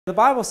The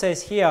Bible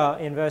says here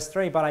in verse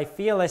 3, "But I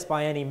fear lest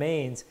by any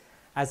means,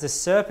 as the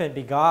serpent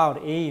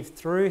beguiled Eve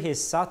through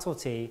his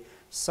subtlety,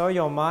 so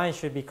your mind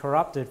should be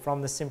corrupted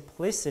from the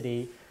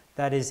simplicity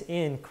that is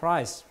in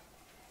Christ."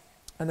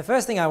 And the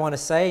first thing I want to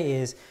say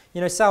is,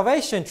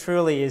 salvation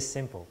truly is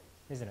simple,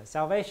 isn't it?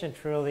 Salvation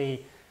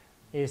truly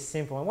is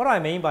simple. And what do I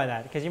mean by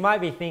that? Because you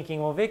might be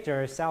thinking, well,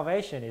 Victor, if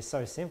salvation is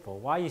so simple,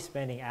 why are you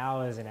spending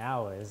hours and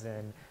hours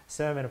and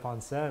sermon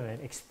upon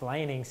sermon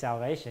explaining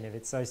salvation if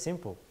it's so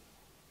simple?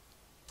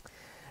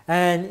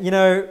 And,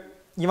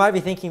 you might be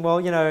thinking, well,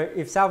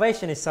 if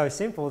salvation is so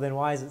simple, then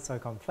why is it so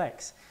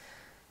complex?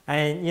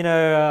 And,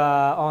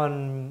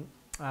 on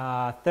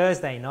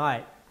Thursday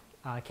night,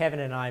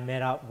 Kevin and I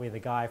met up with a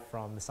guy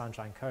from the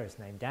Sunshine Coast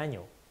named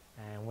Daniel.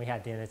 And we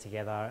had dinner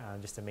together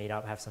just to meet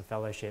up, have some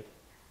fellowship.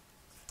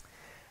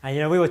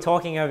 And, we were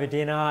talking over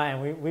dinner,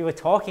 and we were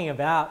talking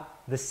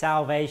about the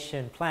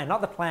salvation plan.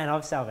 Not the plan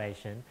of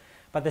salvation,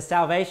 but the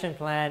salvation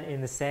plan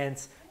in the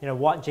sense,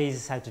 what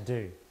Jesus had to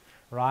do.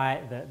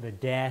 Right, the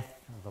death,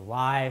 the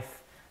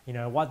life,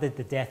 what did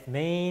the death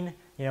mean?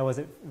 There was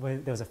a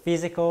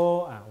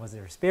physical, was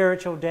there a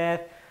spiritual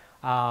death?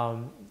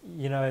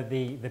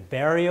 The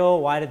burial,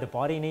 why did the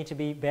body need to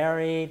be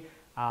buried?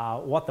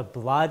 What the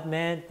blood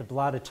meant, the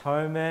blood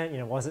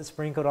atonement, was it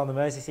sprinkled on the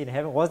mercy seat in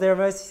heaven? Was there a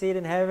mercy seat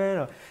in heaven?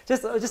 Or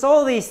just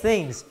all these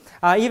things.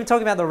 Even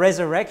talking about the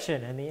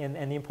resurrection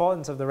and the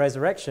importance of the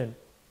resurrection.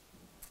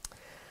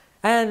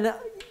 And,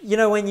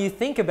 when you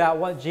think about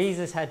what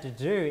Jesus had to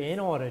do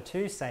in order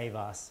to save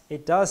us,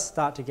 it does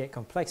start to get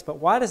complex. But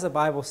why does the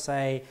Bible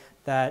say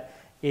that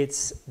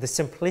it's the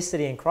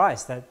simplicity in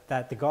Christ,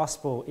 that the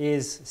gospel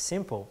is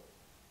simple?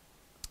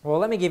 Well,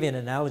 let me give you an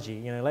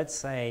analogy. Let's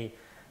say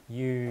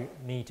you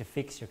need to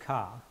fix your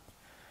car,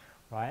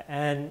 right?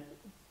 And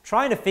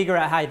trying to figure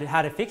out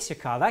how to fix your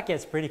car, that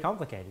gets pretty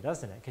complicated,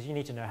 doesn't it? Because you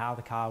need to know how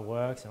the car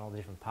works and all the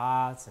different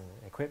parts and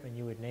equipment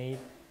you would need.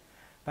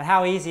 But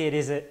how easy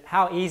is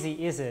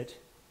it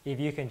if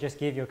you can just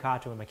give your car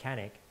to a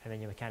mechanic and then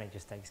your mechanic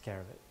just takes care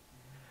of it?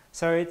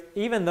 So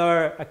even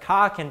though a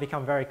car can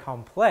become very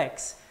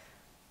complex,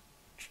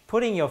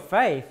 putting your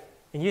faith,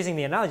 and using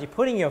the analogy,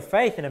 putting your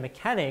faith in a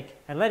mechanic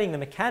and letting the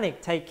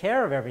mechanic take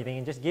care of everything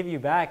and just give you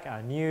back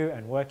a new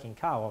and working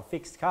car or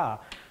fixed car,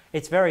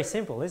 it's very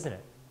simple, isn't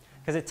it?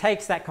 Because it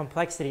takes that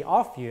complexity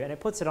off you and it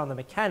puts it on the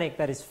mechanic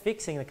that is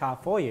fixing the car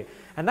for you.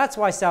 And that's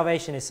why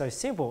salvation is so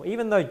simple.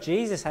 Even though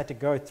Jesus had to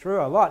go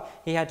through a lot,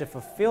 he had to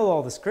fulfill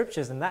all the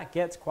scriptures, and that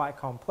gets quite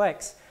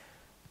complex.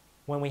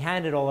 When we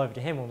hand it all over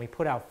to him, when we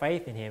put our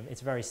faith in him,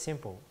 it's very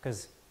simple,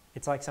 because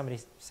it's like somebody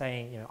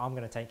saying, I'm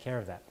going to take care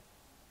of that.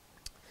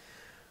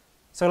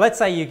 So let's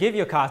say you give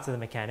your car to the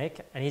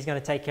mechanic and he's going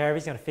to take care of it,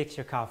 he's going to fix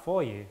your car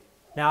for you.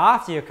 Now,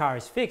 after your car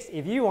is fixed,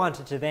 if you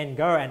wanted to then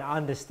go and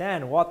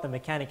understand what the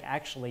mechanic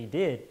actually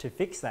did to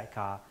fix that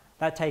car,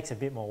 that takes a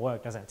bit more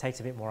work, doesn't it? It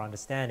takes a bit more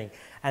understanding.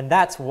 And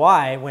that's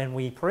why when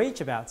we preach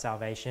about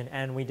salvation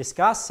and we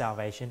discuss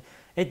salvation,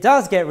 it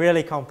does get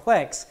really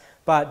complex.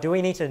 But do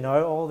we need to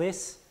know all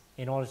this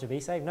in order to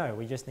be saved? No,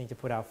 we just need to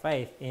put our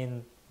faith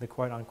in the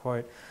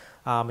quote-unquote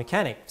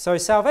mechanic. So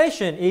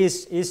salvation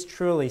is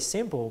truly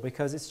simple,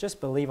 because it's just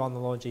believe on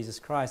the Lord Jesus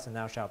Christ and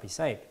thou shalt be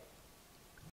saved.